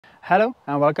Hello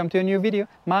and welcome to a new video.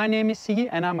 My name is Siggy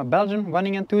and I'm a Belgian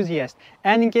running enthusiast.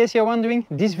 And in case you're wondering,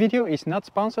 this video is not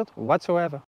sponsored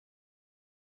whatsoever.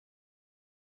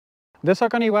 The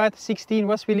Saucony Ride 16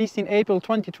 was released in April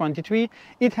 2023.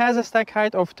 It has a stack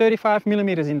height of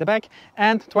 35mm in the back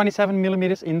and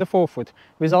 27mm in the forefoot,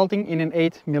 resulting in an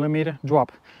 8mm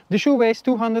drop. The shoe weighs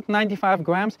 295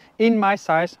 grams in my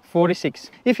size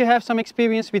 46. If you have some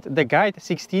experience with the Guide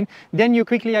 16, then you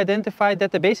quickly identify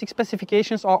that the basic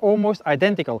specifications are almost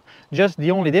identical. Just the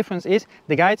only difference is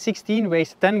the Guide 16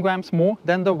 weighs 10 grams more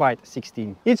than the Ride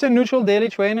 16. It's a neutral daily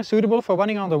trainer suitable for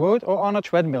running on the road or on a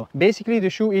treadmill. Basically, the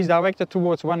shoe is directed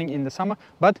towards running in the summer,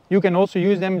 but you can also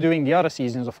use them during the other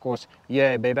seasons, of course.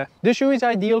 Yeah, baby. The shoe is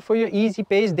ideal for your easy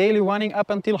pace daily running up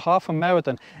until half a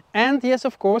marathon. And yes,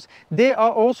 of course, they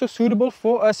are also suitable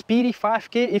for a speedy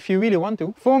 5k if you really want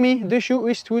to. For me, the shoe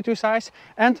is true to size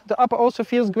and the upper also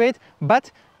feels great, but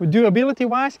durability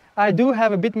wise, I do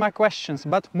have a bit my questions,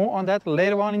 but more on that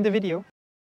later on in the video.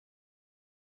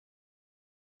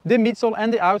 The midsole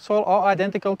and the outsole are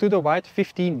identical to the Ride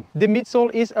 15. The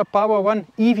midsole is a Power 1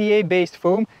 EVA based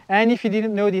foam, and if you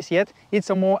didn't know this yet, it's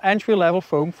a more entry-level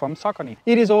foam from Saucony.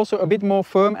 It is also a bit more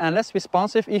firm and less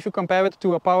responsive if you compare it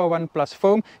to a Power 1 Plus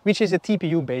foam, which is a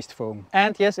TPU based foam.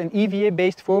 And yes, an EVA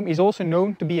based foam is also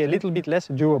known to be a little bit less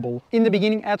durable. In the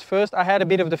beginning, at first, I had a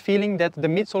bit of the feeling that the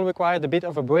midsole required a bit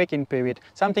of a break-in period,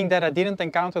 something that I didn't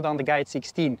encounter on the Guide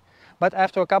 16. But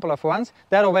after a couple of runs,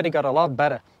 that already got a lot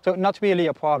better. So not really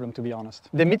a problem, to be honest.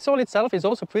 The midsole itself is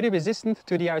also pretty resistant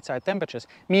to the outside temperatures,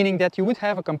 meaning that you would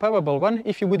have a comparable run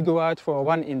if you would go out for a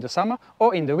run in the summer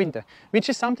or in the winter, which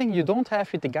is something you don't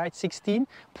have with the Guide 16,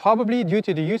 probably due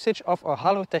to the usage of a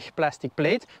Halotech plastic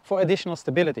plate for additional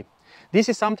stability. This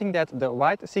is something that the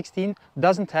Ride 16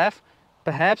 doesn't have,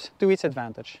 perhaps to its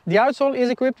advantage. The outsole is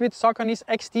equipped with Saucony's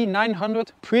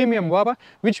XT900 premium rubber,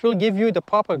 which will give you the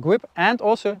proper grip and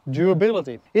also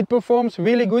durability. It performs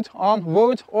really good on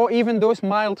road or even those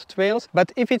mild trails,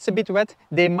 but if it's a bit wet,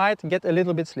 they might get a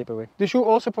little bit slippery. The shoe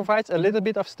also provides a little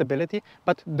bit of stability,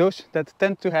 but those that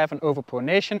tend to have an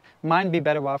overpronation might be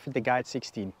better off with the Guide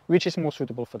 16, which is more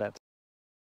suitable for that.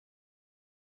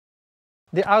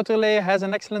 The outer layer has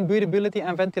an excellent breathability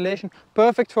and ventilation,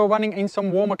 perfect for running in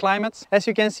some warmer climates. As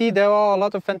you can see, there are a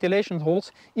lot of ventilation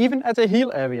holes, even at the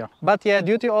heel area. But yeah,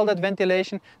 due to all that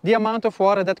ventilation, the amount of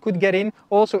water that could get in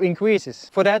also increases.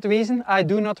 For that reason, I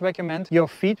do not recommend. Your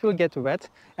feet will get wet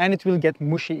and it will get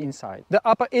mushy inside. The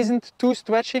upper isn't too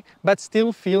stretchy, but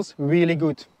still feels really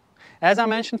good. As I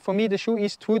mentioned, for me the shoe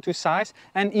is true to size,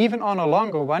 and even on a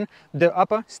longer one, the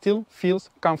upper still feels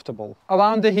comfortable.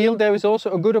 Around the heel there is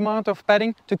also a good amount of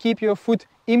padding to keep your foot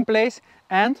in place,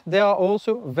 and they are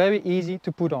also very easy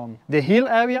to put on. The heel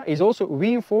area is also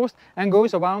reinforced and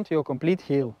goes around your complete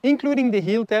heel, including the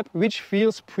heel tab, which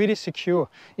feels pretty secure.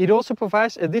 It also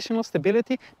provides additional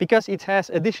stability because it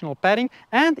has additional padding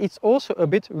and it's also a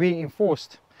bit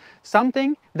reinforced.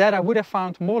 Something that I would have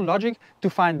found more logic to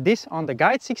find this on the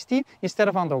Guide 16 instead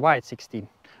of on the Ride 16.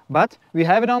 But we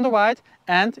have it on the Ride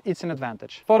and it's an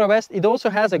advantage. For the rest, it also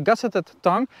has a gusseted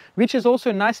tongue, which is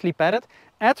also nicely padded.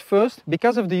 At first,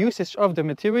 because of the usage of the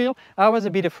material, I was a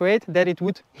bit afraid that it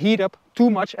would heat up too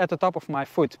much at the top of my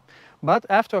foot. But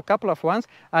after a couple of runs,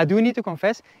 I do need to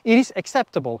confess, it is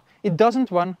acceptable. It doesn't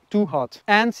run too hot.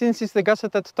 And since it's the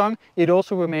gusseted tongue, it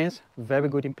also remains very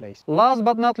good in place. Last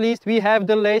but not least, we have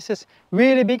the laces.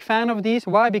 Really big fan of these.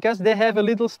 Why? Because they have a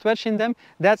little stretch in them.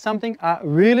 That's something I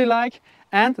really like.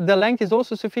 And the length is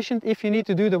also sufficient if you need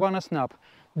to do the runner snap.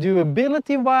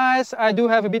 Durability wise, I do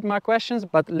have a bit more questions,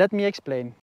 but let me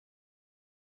explain.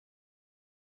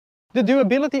 The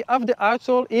durability of the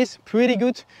outsole is pretty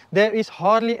good. There is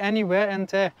hardly any wear and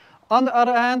tear. On the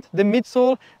other hand, the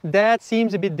midsole, that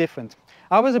seems a bit different.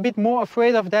 I was a bit more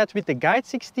afraid of that with the Guide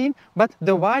 16, but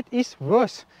the Ride is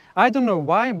worse. I don't know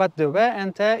why, but the wear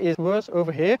and tear is worse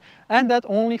over here, and that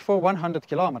only for 100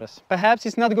 kilometers. Perhaps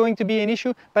it's not going to be an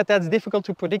issue, but that's difficult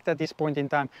to predict at this point in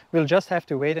time. We'll just have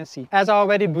to wait and see. As I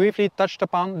already briefly touched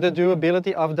upon the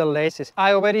durability of the laces,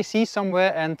 I already see some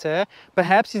wear and tear.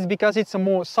 Perhaps it's because it's a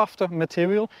more softer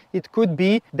material. It could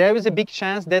be. There is a big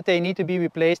chance that they need to be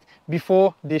replaced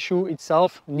before the shoe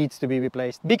itself needs to be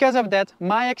replaced. Because of that,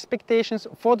 my expectations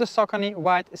for the Saucony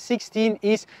Ride 16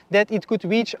 is that it could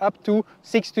reach up to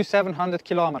 600 to 700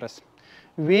 kilometers,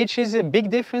 which is a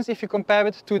big difference if you compare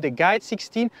it to the Guide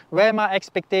 16, where my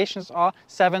expectations are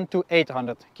 700 to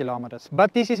 800 kilometers.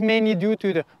 But this is mainly due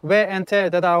to the wear and tear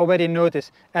that I already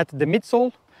noticed at the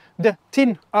midsole, the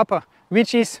thin upper,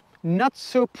 which is not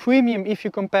so premium if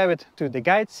you compare it to the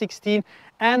Guide 16,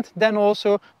 and then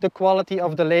also the quality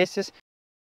of the laces.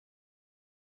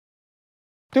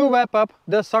 To wrap up,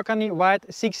 the Saucony Ride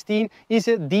 16 is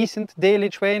a decent daily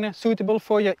trainer, suitable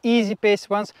for your easy pace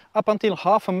runs up until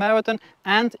half a marathon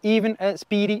and even a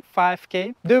speedy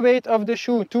 5k. The weight of the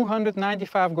shoe,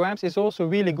 295 grams, is also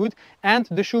really good, and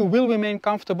the shoe will remain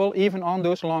comfortable even on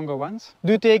those longer runs.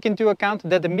 Do take into account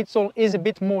that the midsole is a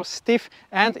bit more stiff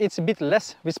and it's a bit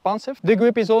less responsive. The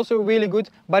grip is also really good,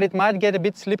 but it might get a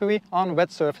bit slippery on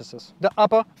wet surfaces. The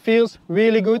upper feels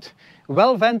really good,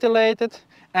 well ventilated,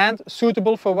 and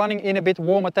suitable for running in a bit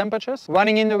warmer temperatures.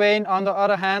 Running in the rain, on the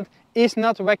other hand, is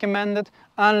not recommended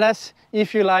unless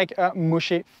if you like a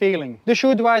mushy feeling. The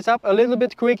shoe dries up a little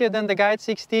bit quicker than the Guide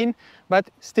 16, but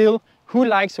still, who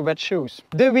likes wet shoes?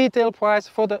 The retail price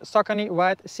for the Saucony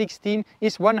Ride 16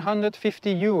 is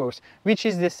 150 euros, which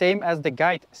is the same as the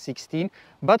Guide 16.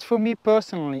 But for me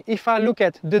personally, if I look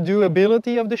at the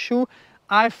durability of the shoe,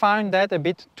 I find that a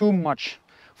bit too much.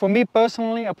 For me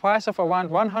personally, a price of around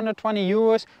 120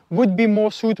 euros would be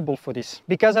more suitable for this.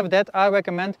 Because of that, I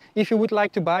recommend, if you would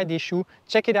like to buy this shoe,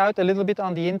 check it out a little bit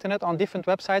on the internet, on different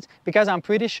websites, because I'm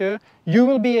pretty sure you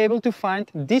will be able to find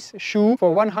this shoe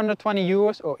for 120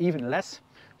 euros or even less.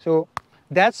 So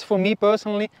that's, for me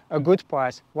personally, a good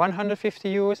price.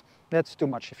 150 euros, that's too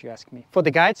much if you ask me. For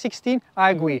the Guide 16,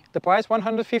 I agree. The price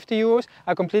 150 euros,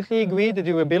 I completely agree. The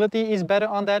durability is better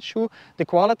on that shoe. The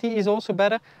quality is also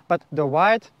better, but the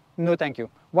Ride, no thank you.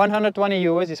 120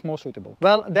 euros is more suitable.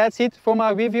 Well, that's it for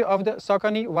my review of the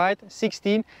Saucony Ride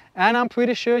 16. And I'm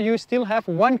pretty sure you still have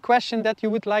one question that you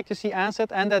would like to see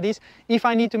answered, and that is, if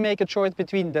I need to make a choice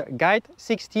between the Guide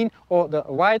 16 or the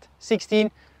Ride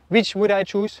 16, which would I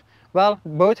choose? Well,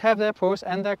 both have their pros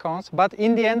and their cons, but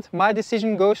in the end my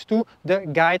decision goes to the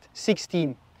Guide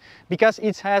 16 because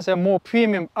it has a more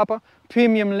premium upper,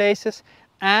 premium laces,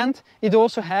 and it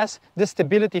also has the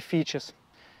stability features,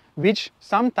 which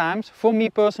sometimes for me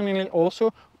personally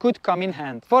also could come in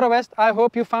hand. For the rest, I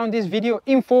hope you found this video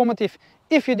informative.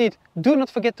 If you did, do not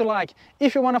forget to like.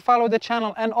 If you want to follow the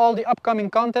channel and all the upcoming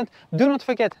content, do not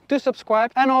forget to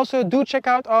subscribe, and also do check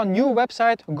out our new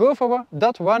website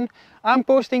goforward.run. I'm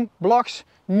posting blogs,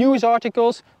 news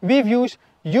articles, reviews,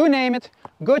 you name it.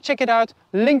 Go check it out,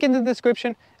 link in the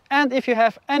description. And if you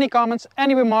have any comments,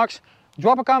 any remarks,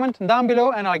 drop a comment down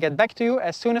below and I'll get back to you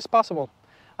as soon as possible.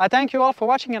 I thank you all for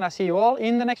watching and I see you all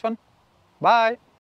in the next one. Bye!